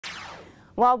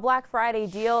While Black Friday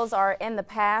deals are in the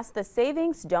past, the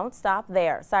savings don't stop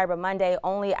there. Cyber Monday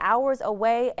only hours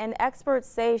away, and experts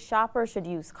say shoppers should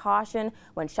use caution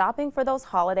when shopping for those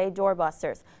holiday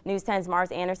doorbusters. News 10's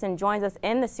Mars Anderson joins us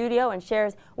in the studio and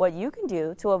shares what you can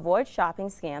do to avoid shopping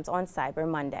scams on Cyber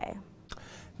Monday.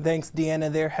 Thanks,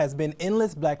 Deanna. There has been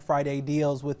endless Black Friday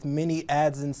deals with many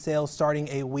ads and sales starting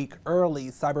a week early.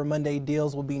 Cyber Monday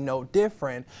deals will be no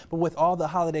different, but with all the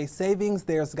holiday savings,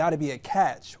 there's got to be a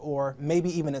catch or maybe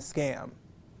even a scam.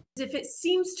 If it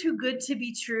seems too good to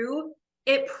be true,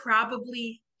 it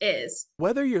probably is.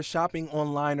 Whether you're shopping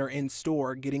online or in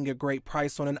store, getting a great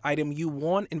price on an item you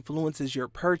want influences your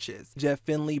purchase. Jeff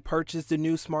Finley purchased a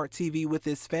new smart TV with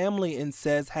his family and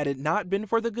says had it not been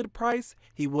for the good price,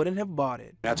 he wouldn't have bought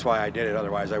it. That's why I did it.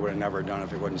 Otherwise, I would have never done it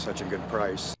if it wasn't such a good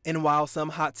price. And while some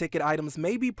hot ticket items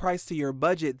may be priced to your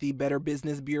budget, the Better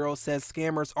Business Bureau says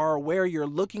scammers are aware you're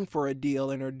looking for a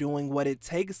deal and are doing what it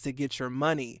takes to get your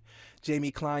money.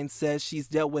 Jamie Klein says she's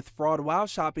dealt with fraud while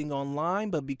shopping online,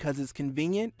 but because it's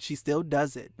convenient, she still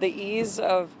does it. The ease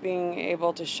of being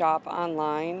able to shop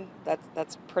online,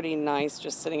 that's pretty nice,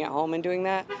 just sitting at home and doing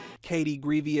that. Katie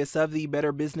Grevious of the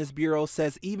Better Business Bureau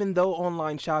says even though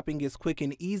online shopping is quick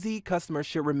and easy, customers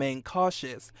should remain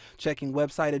cautious, checking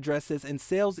website addresses and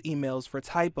sales emails for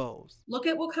typos. Look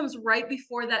at what comes right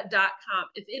before that .com.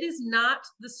 If it is not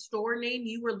the store name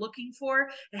you were looking for,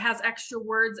 it has extra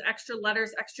words, extra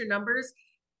letters, extra numbers,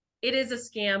 it is a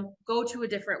scam. Go to a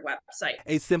different website.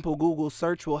 A simple Google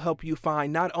search will help you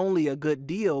find not only a good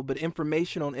deal, but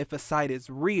information on if a site is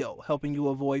real, helping you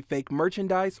avoid fake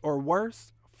merchandise or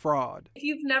worse, fraud. If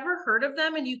you've never heard of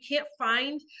them and you can't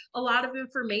find a lot of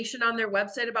information on their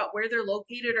website about where they're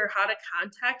located or how to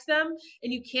contact them,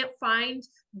 and you can't find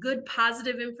good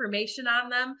positive information on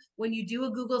them when you do a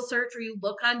Google search or you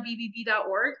look on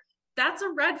bbb.org, that's a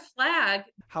red flag.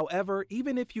 However,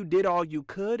 even if you did all you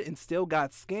could and still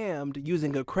got scammed,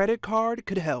 using a credit card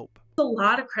could help. A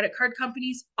lot of credit card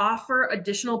companies offer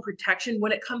additional protection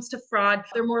when it comes to fraud.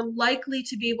 They're more likely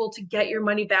to be able to get your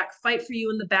money back, fight for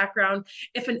you in the background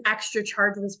if an extra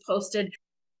charge was posted.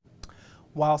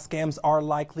 While scams are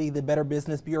likely, the Better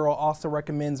Business Bureau also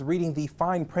recommends reading the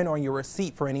fine print on your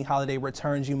receipt for any holiday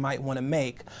returns you might want to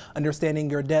make, understanding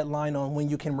your deadline on when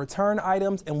you can return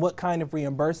items and what kind of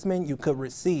reimbursement you could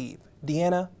receive.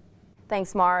 Deanna?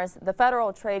 Thanks, Mars. The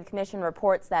Federal Trade Commission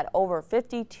reports that over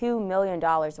 $52 million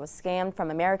was scammed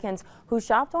from Americans who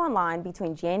shopped online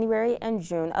between January and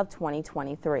June of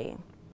 2023.